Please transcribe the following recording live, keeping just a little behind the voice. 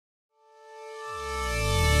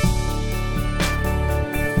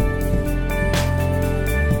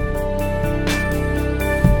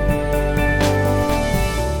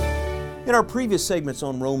In our previous segments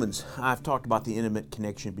on Romans, I've talked about the intimate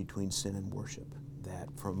connection between sin and worship. That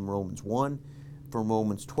from Romans 1, from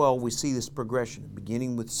Romans 12, we see this progression.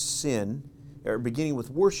 Beginning with sin, or beginning with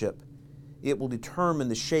worship, it will determine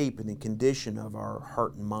the shape and the condition of our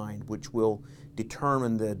heart and mind, which will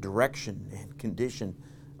determine the direction and condition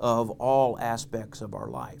of all aspects of our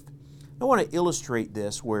life. I want to illustrate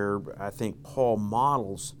this where I think Paul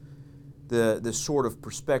models the sort of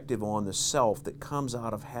perspective on the self that comes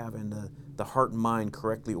out of having the heart and mind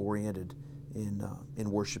correctly oriented in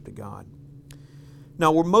worship to God.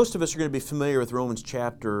 Now, most of us are going to be familiar with Romans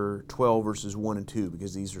chapter 12, verses 1 and 2,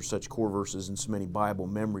 because these are such core verses in so many Bible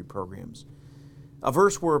memory programs. A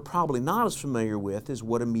verse we're probably not as familiar with is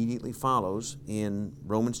what immediately follows in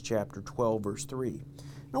Romans chapter 12, verse 3.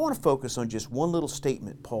 And I want to focus on just one little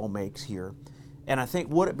statement Paul makes here, and I think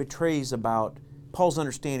what it betrays about Paul's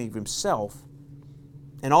understanding of himself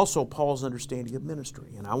and also Paul's understanding of ministry.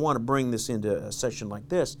 And I want to bring this into a session like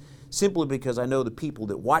this simply because I know the people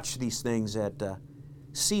that watch these things at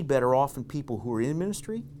Seedbed are often people who are in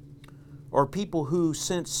ministry or people who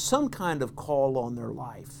sense some kind of call on their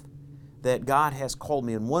life, that God has called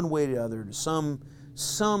me in one way or the other to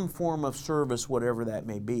some form of service, whatever that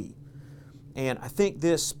may be. And I think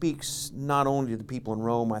this speaks not only to the people in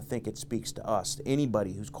Rome, I think it speaks to us, to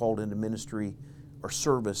anybody who's called into ministry or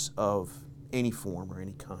service of any form or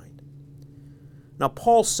any kind. Now,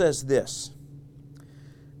 Paul says this.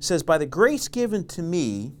 He says, "By the grace given to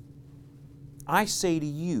me, I say to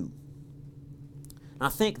you." And I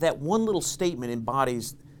think that one little statement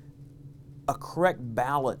embodies a correct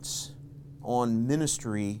balance on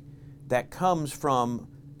ministry that comes from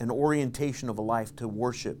an orientation of a life to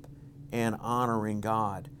worship and honoring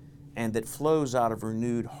God, and that flows out of a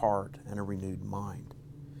renewed heart and a renewed mind.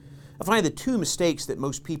 I find the two mistakes that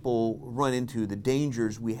most people run into, the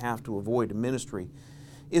dangers we have to avoid in ministry,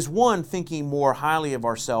 is one, thinking more highly of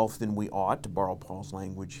ourselves than we ought, to borrow Paul's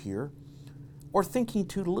language here, or thinking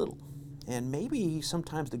too little. And maybe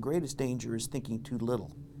sometimes the greatest danger is thinking too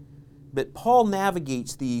little. But Paul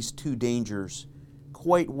navigates these two dangers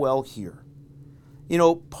quite well here. You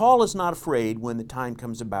know, Paul is not afraid when the time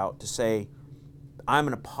comes about to say, "I'm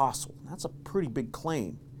an apostle." That's a pretty big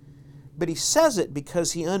claim. But he says it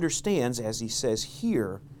because he understands, as he says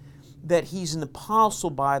here, that he's an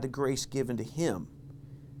apostle by the grace given to him.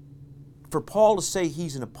 For Paul to say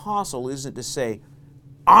he's an apostle isn't to say,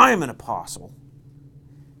 "I'm an apostle."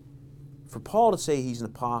 For Paul to say he's an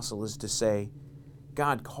apostle is to say,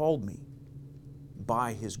 God called me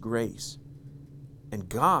by His grace, and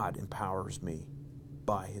God empowers me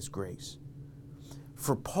by His grace.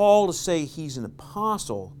 For Paul to say he's an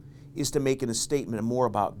apostle is to make a statement more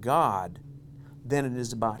about God than it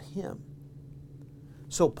is about him.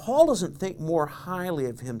 So Paul doesn't think more highly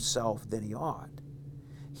of himself than he ought.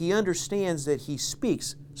 He understands that he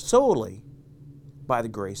speaks solely by the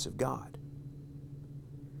grace of God.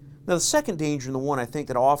 Now, the second danger, and the one I think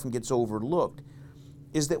that often gets overlooked,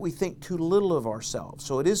 is that we think too little of ourselves.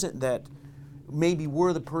 So it isn't that maybe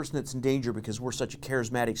we're the person that's in danger because we're such a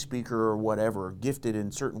charismatic speaker or whatever, gifted in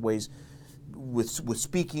certain ways with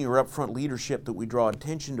speaking or upfront leadership, that we draw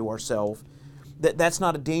attention to ourselves. That's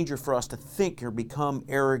not a danger for us to think or become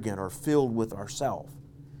arrogant or filled with ourselves.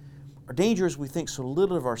 Our danger is we think so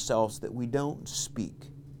little of ourselves that we don't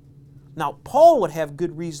speak. Now, Paul would have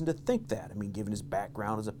good reason to think that. I mean, given his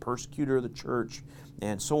background as a persecutor of the church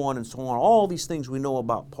and so on, all these things we know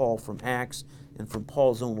about Paul from Acts and from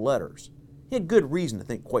Paul's own letters. He had good reason to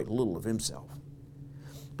think quite little of himself.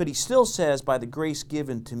 But he still says, "By the grace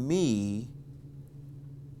given to me,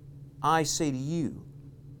 I say to you."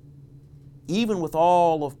 Even with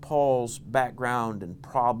all of Paul's background and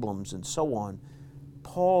problems and so on,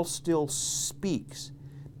 Paul still speaks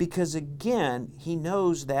because, again, he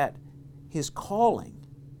knows that his calling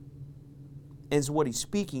is what he's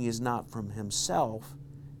speaking is not from himself,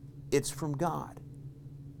 it's from God.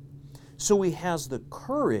 So he has the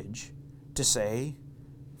courage to say,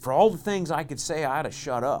 for all the things I could say, I ought to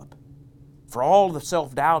shut up. For all the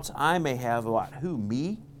self-doubts I may have about who,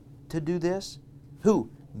 me to do this? Who,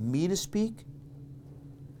 me to speak?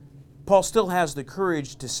 Paul still has the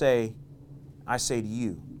courage to say, I say to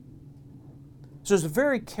you. So there's a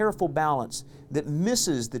very careful balance that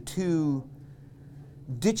misses the two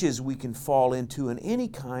ditches we can fall into in any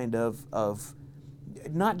kind of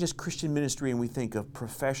not just Christian ministry, and we think of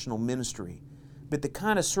professional ministry, but the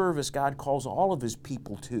kind of service God calls all of His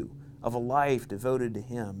people to, of a life devoted to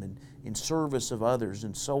Him and in service of others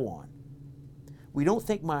and so on. We don't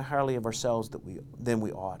think more highly of ourselves than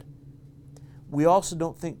we ought. We also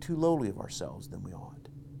don't think too lowly of ourselves than we ought.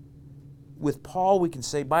 With Paul, we can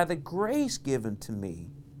say, by the grace given to me,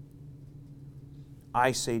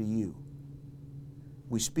 I say to you.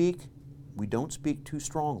 We don't speak too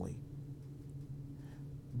strongly,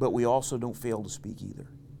 but we also don't fail to speak either,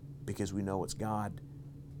 because we know it's God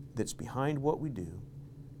that's behind what we do,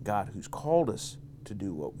 God who's called us to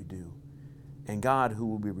do what we do, and God who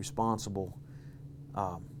will be responsible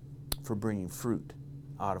for bringing fruit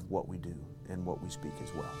out of what we do and what we speak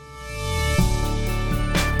as well.